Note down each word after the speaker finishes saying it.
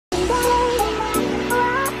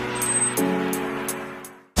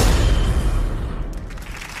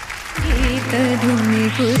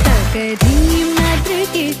को तक धीम नाद्र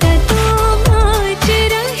के ततों नाच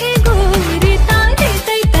रहे गोरी ताले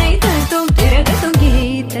तै तै ततों तेरा गतों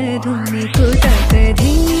गीत धुनी को तक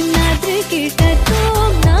धीम नाद्र के ततों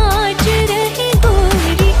नाच रहे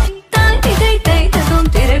गोरी ताले तै तै ततों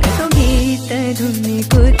तेरा गतों गीत धुनी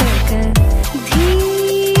को तक धीम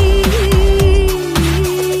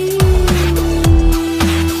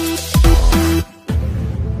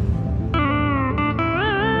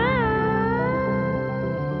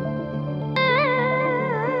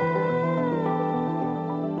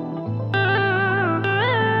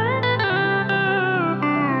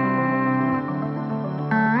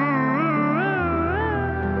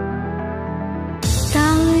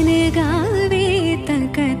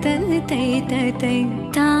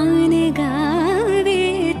तान गावे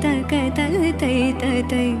तकतल तै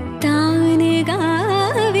तै तान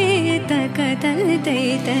गावे तकतल तै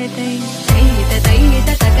तै तै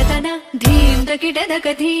तकतना धीम तकिड तक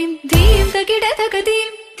धीम धीम तकिड तक धीम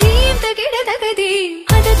धीम तकिड तक धीम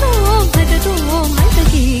हद तो हद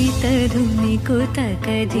गीत धुनी को तक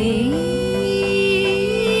धीम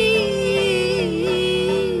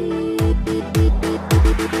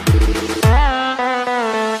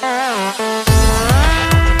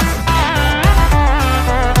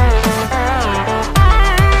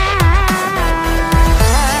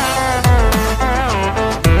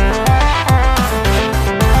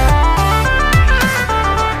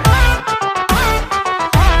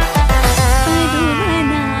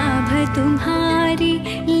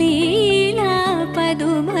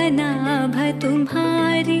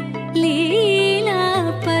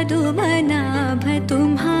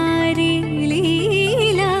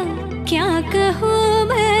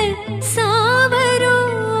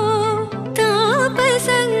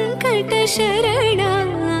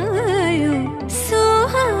शरणायो सो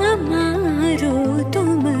हमारो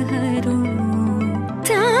तुम हरो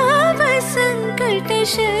ताप संकट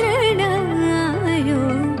शरणायो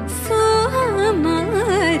सो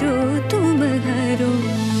हमारो तुम हरो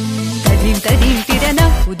तदीम तदीम तिरना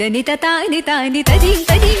उदनी तानी तानी तदीम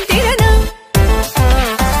तदीम तिरना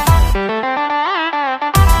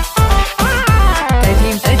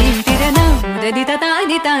तदीम तदीम तिरना उदनी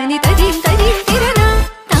तानी तानी तदीम तदीम तिरना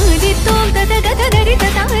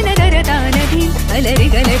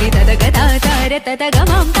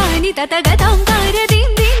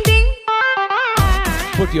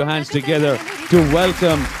Put your hands together to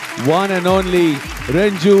welcome one and only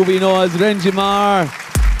Renju, we know as Renjimar.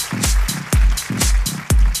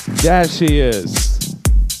 There she is.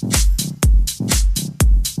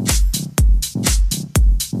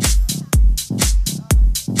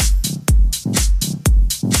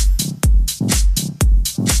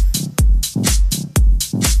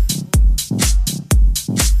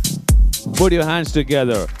 Put your hands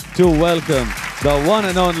together to welcome the one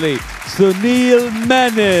and only Sunil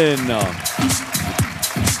Menon.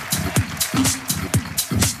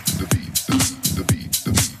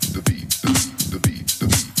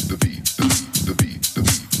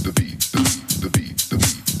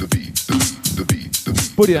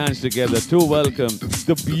 Put your hands together to welcome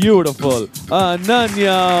the beautiful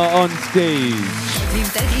Ananya on stage.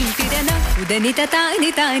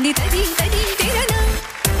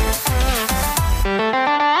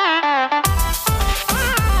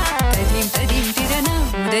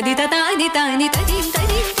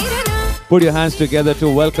 Put your hands together to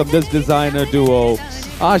welcome this designer duo,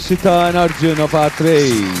 Ashita and Arjun of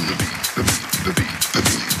Atre.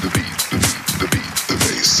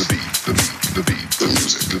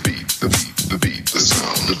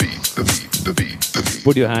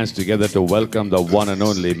 Put your hands together to welcome the one and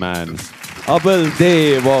only man, Abel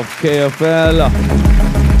Dev of KFL.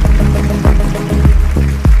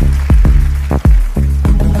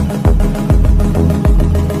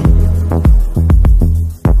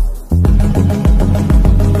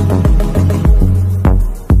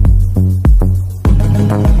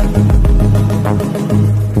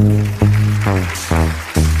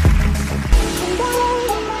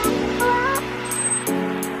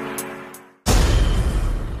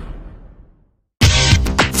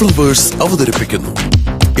 Flowers അവതരിപ്പിക്കുന്നു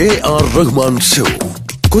AR Rahman show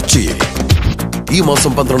കൊച്ചിയിൽ ഈ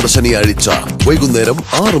മാസം 12 ശനിയാഴ്ച വൈകുന്നേരം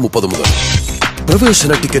 6:30 മുതൽ.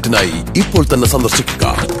 പ്രവേശന ടിക്കറ്റിനായി ഇപ്പോൾ തന്നെ സന്ദർശിക്കുക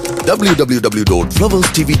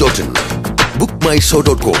www.flowerstv.in,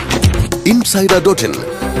 bookmyshow.com, insider.in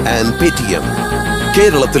and Paytm.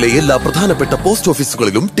 കേരളത്തിലെ എല്ലാ പ്രധാനപ്പെട്ട പോസ്റ്റ്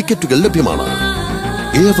ഓഫീസുകളിലും ടിക്കറ്റുകൾ ലഭ്യമാണ്.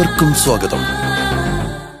 ഏവർക്കും സ്വാഗതം.